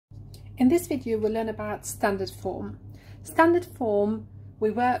In this video we'll learn about standard form. Standard form we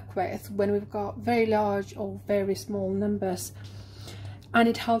work with when we've got very large or very small numbers, and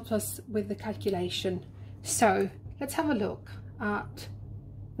it helps us with the calculation. So let's have a look at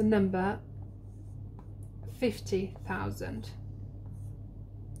the number 50,000.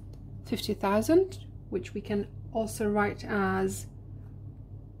 50,000, which we can also write as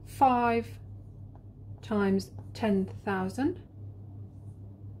 5 times 10,000,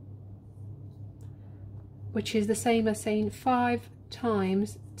 which is the same as saying 5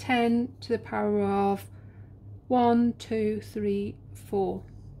 times 10 to the power of 1, 2, 3, 4.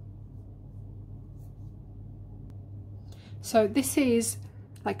 So this is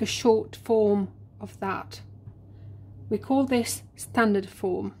like a short form of that. We call this standard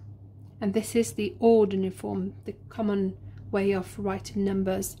form, and this is the ordinary form, the common way of writing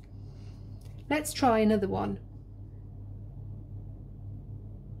numbers. Let's try another one.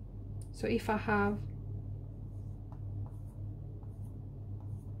 So if I have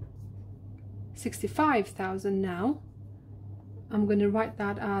 65,000 now, I'm going to write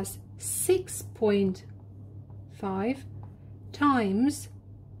that as 6.5 times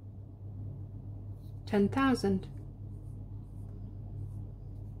 10,000.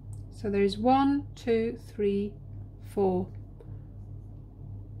 So there's 1, 2, 3, 4.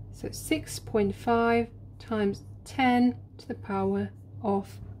 So 6.5 times 10 to the power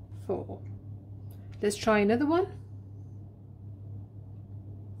of 4. Let's try another one.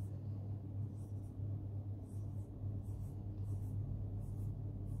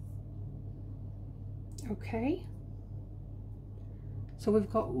 Okay, so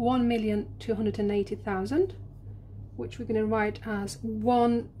we've got 1,280,000, which we're going to write as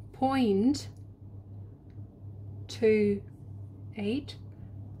 1.28.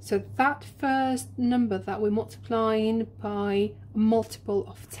 So that first number that we're multiplying by a multiple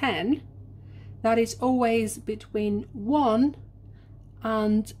of 10, that is always between 1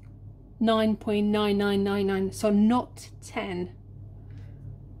 and 9.9999, so not 10.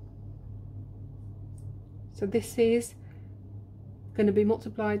 So this is going to be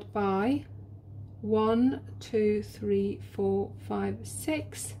multiplied by 1, 2, 3, 4, 5,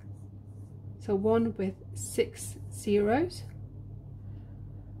 6. So 1 with 6 zeros.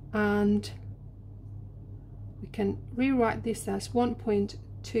 And we can rewrite this as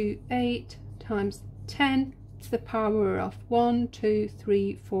 1.28 times 10 to the power of 1, 2,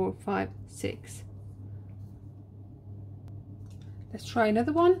 3, 4, 5, 6. Let's try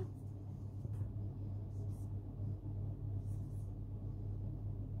another one.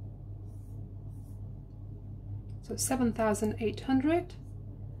 So 7,800,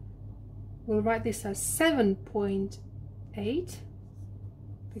 we'll write this as 7.8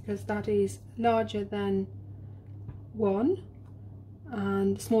 because that is larger than 1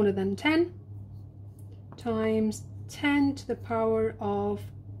 and smaller than 10, times 10 to the power of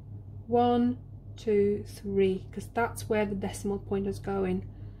 1, 2, 3, because that's where the decimal point is going.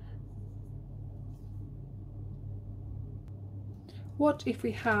 What if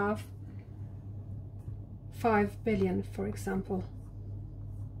we have 5 billion, for example?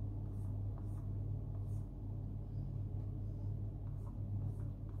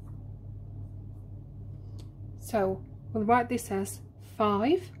 So we'll write this as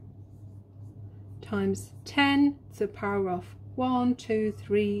 5 times 10 to the power of 1, 2,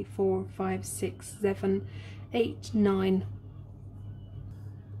 3, 4, 5, 6, 7, 8, 9.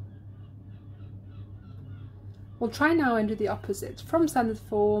 We'll try now and do the opposite, from standard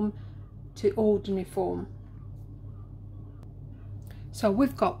form to ordinary form. So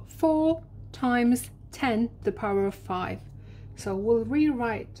we've got 4 times 10 to the power of 5. So we'll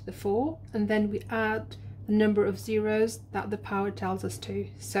rewrite the 4 and then we add the number of zeros that the power tells us to.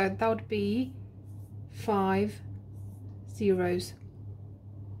 So that would be 5 zeros.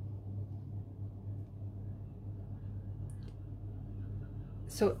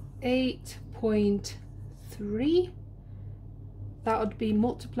 So 8.3, that would be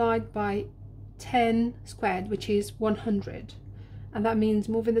multiplied by 10 squared, which is 100. And that means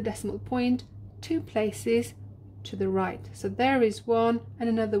moving the decimal point 2 places to the right. So there is 1 and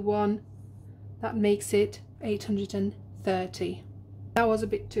another 1. That makes it 830. That was a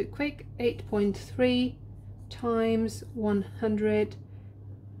bit too quick. 8.3 times 100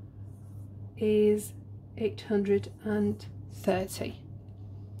 is 830.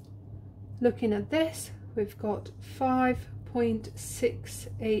 Looking at this, we've got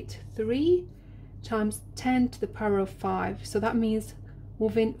 5.683 times 10 to the power of 5. So that means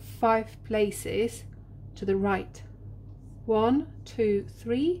moving 5 places to the right. 1, 2,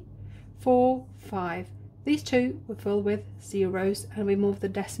 3, 4, 5. These two we fill with zeros and we move the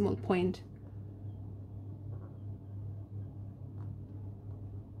decimal point.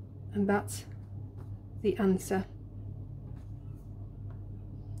 And that's the answer.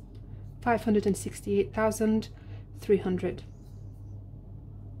 568,300.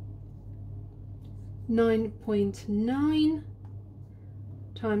 9.9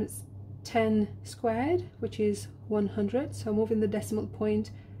 times 10 squared, which is 100. So moving the decimal point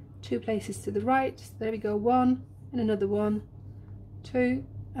 2 places to the right. So there we go, 1 and another 1, 2,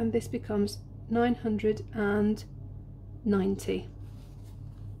 and this becomes 990.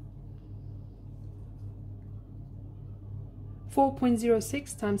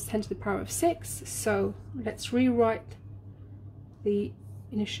 4.06 times 10 to the power of 6. So let's rewrite the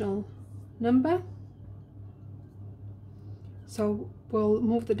initial number. So we'll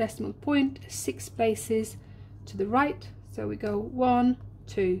move the decimal point 6 places to the right. So we go 1,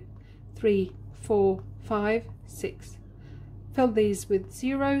 2, 3, 4, 5, 6. Fill these with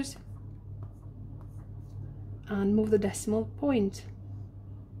zeros and move the decimal point.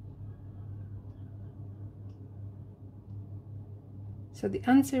 So the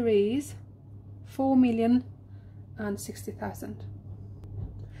answer is 4,060,000.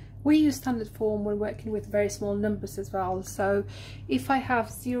 We use standard form when working with very small numbers as well. So if I have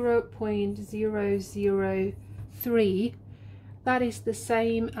 0.003, that is the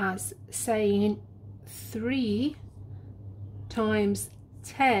same as saying 3 times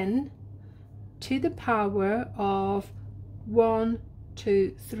 10 to the power of 1,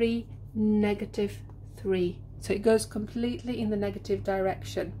 2, 3, negative 3. So it goes completely in the negative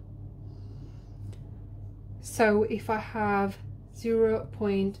direction. So if I have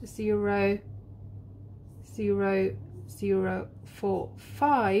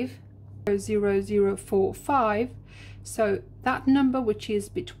 0.00045, so that number which is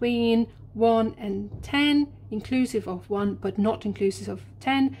between 1 and 10, inclusive of 1 but not inclusive of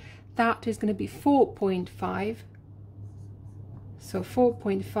 10, that is going to be 4.5. So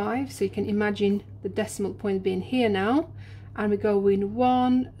 4.5, so you can imagine the decimal point being here now, and we go in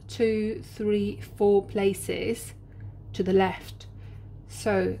 1, 2, 3, 4 places to the left.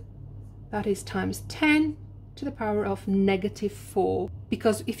 So that is times 10 to the power of negative 4.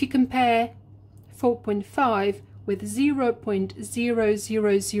 Because if you compare 4.5 with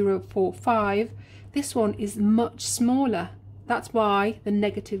 0.00045, this one is much smaller. That's why the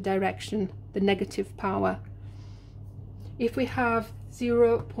negative direction, the negative power. If we have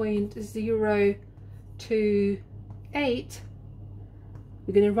 0.028,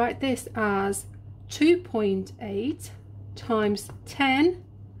 we're going to write this as 2.8 times 10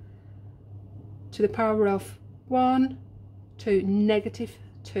 to the power of 1 to negative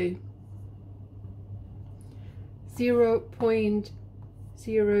 2.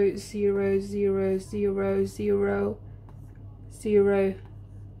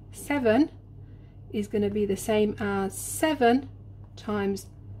 0.000007 is going to be the same as 7 times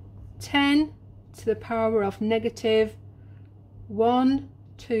 10 to the power of negative 1,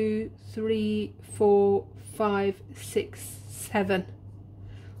 2, 3, 4, 5, 6, 7.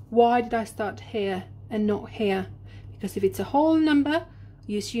 Why did I start here and not here? Because if it's a whole number,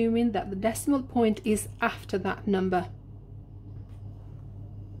 you're assuming that the decimal point is after that number.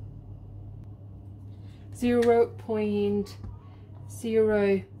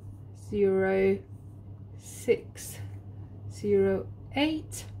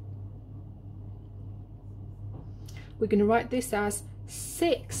 0.00608. We're going to write this as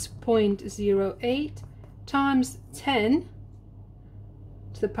 6.08 times 10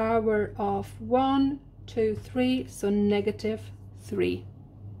 to the power of 1, 2, 3, so negative 3.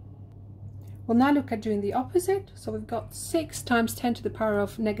 We'll now look at doing the opposite. So we've got 6 times 10 to the power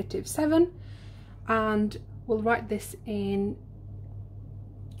of negative 7, and we'll write this in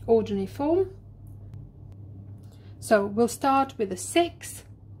ordinary form. So we'll start with a 6,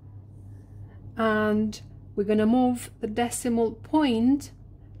 and we're going to move the decimal point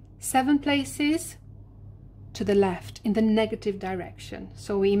 7 places to the left in the negative direction.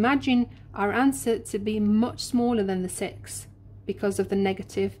 So we imagine our answer to be much smaller than the 6 because of the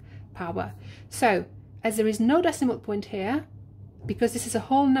negative power. So as there is no decimal point here, because this is a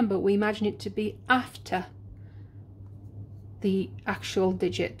whole number, we imagine it to be after the actual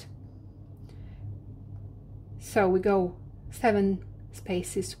digit. So we go 7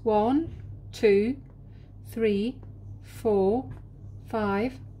 spaces, 1, 2, 3, 4,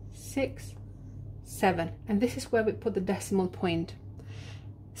 5, 6, 7, and this is where we put the decimal point.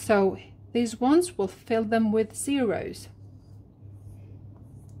 So these ones, will fill them with zeros.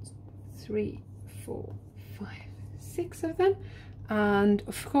 3, 4, 5, 6 of them, and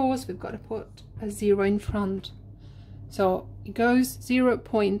of course we've got to put a 0 in front. So it goes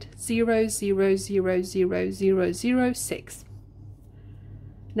 0.00000006.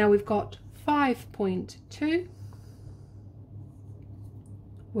 Now we've got 5.2.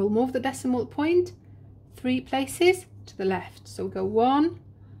 We'll move the decimal point 3 places to the left. So we'll go 1,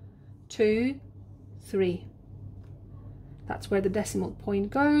 2, 3. That's where the decimal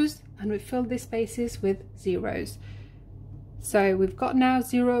point goes, and we fill the spaces with zeros. So we've got now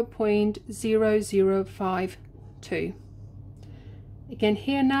 0.0052. Again,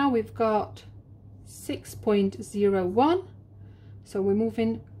 here now we've got 6.01. So we're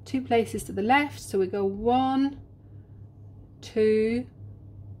moving 2 places to the left. So we go 1, 2,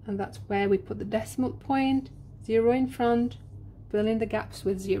 and that's where we put the decimal point, 0 in front, fill in the gaps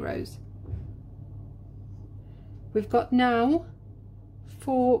with zeros. We've got now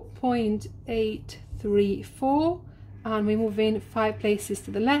 4.834, and we move in 5 places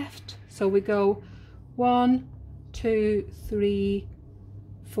to the left. So we go 1, 2, 3,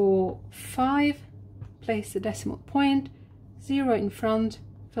 4, 5, place the decimal point, 0 in front,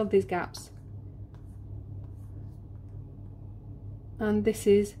 fill these gaps. And this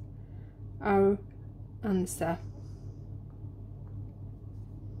is our answer.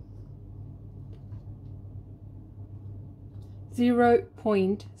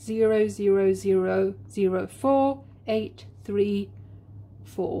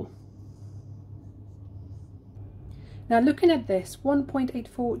 (0.00004834). Now looking at this,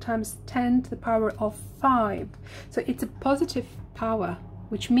 1.84 times 10 to the power of 5. So it's a positive power,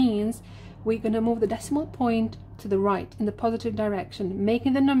 which means we're going to move the decimal point to the right in the positive direction,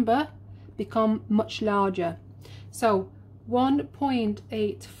 making the number become much larger. So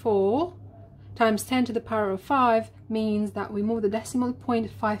 1.84 times 10 to the power of 5 means that we move the decimal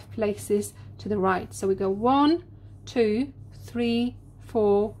point 5 places to the right. So we go 1, 2, 3,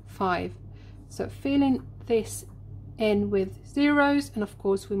 4, 5. So filling this in with zeros, and of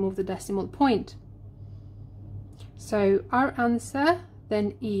course we move the decimal point. So our answer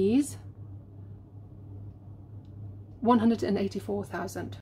then is 184,000.